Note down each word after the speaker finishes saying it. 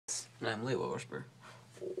And I'm Leo Whisper.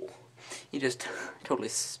 Oh, he just totally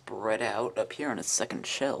spread out up here on his second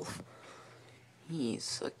shelf.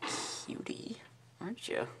 He's a cutie, aren't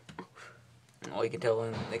you? Oh, you can tell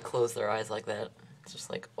when they close their eyes like that. It's just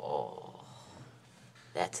like, oh,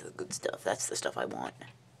 that's the good stuff. That's the stuff I want.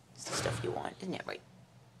 It's the stuff you want, isn't that right?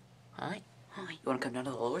 Hi, hi. You want to come down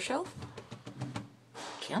to the lower shelf?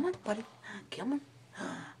 Come on, buddy. Come on.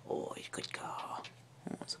 Oh, he's a good guy.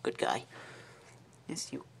 Oh, he's a good guy.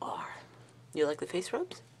 Yes, you are. You like the face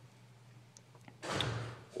rubs?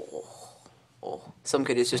 Oh. Some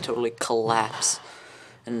kitties just totally collapse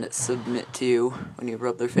and submit to you when you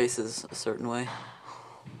rub their faces a certain way.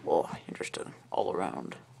 Oh, you're just an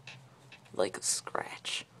all-around, like a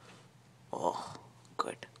scratch. Oh,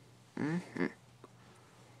 good. Mm-hmm.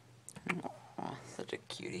 Oh, such a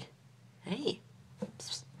cutie. Hey.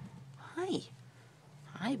 Psst. Hi.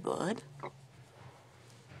 Hi, bud.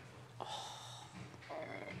 Oh,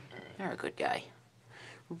 you're a good guy.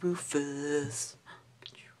 Rufus.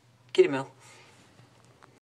 Kitty Mill.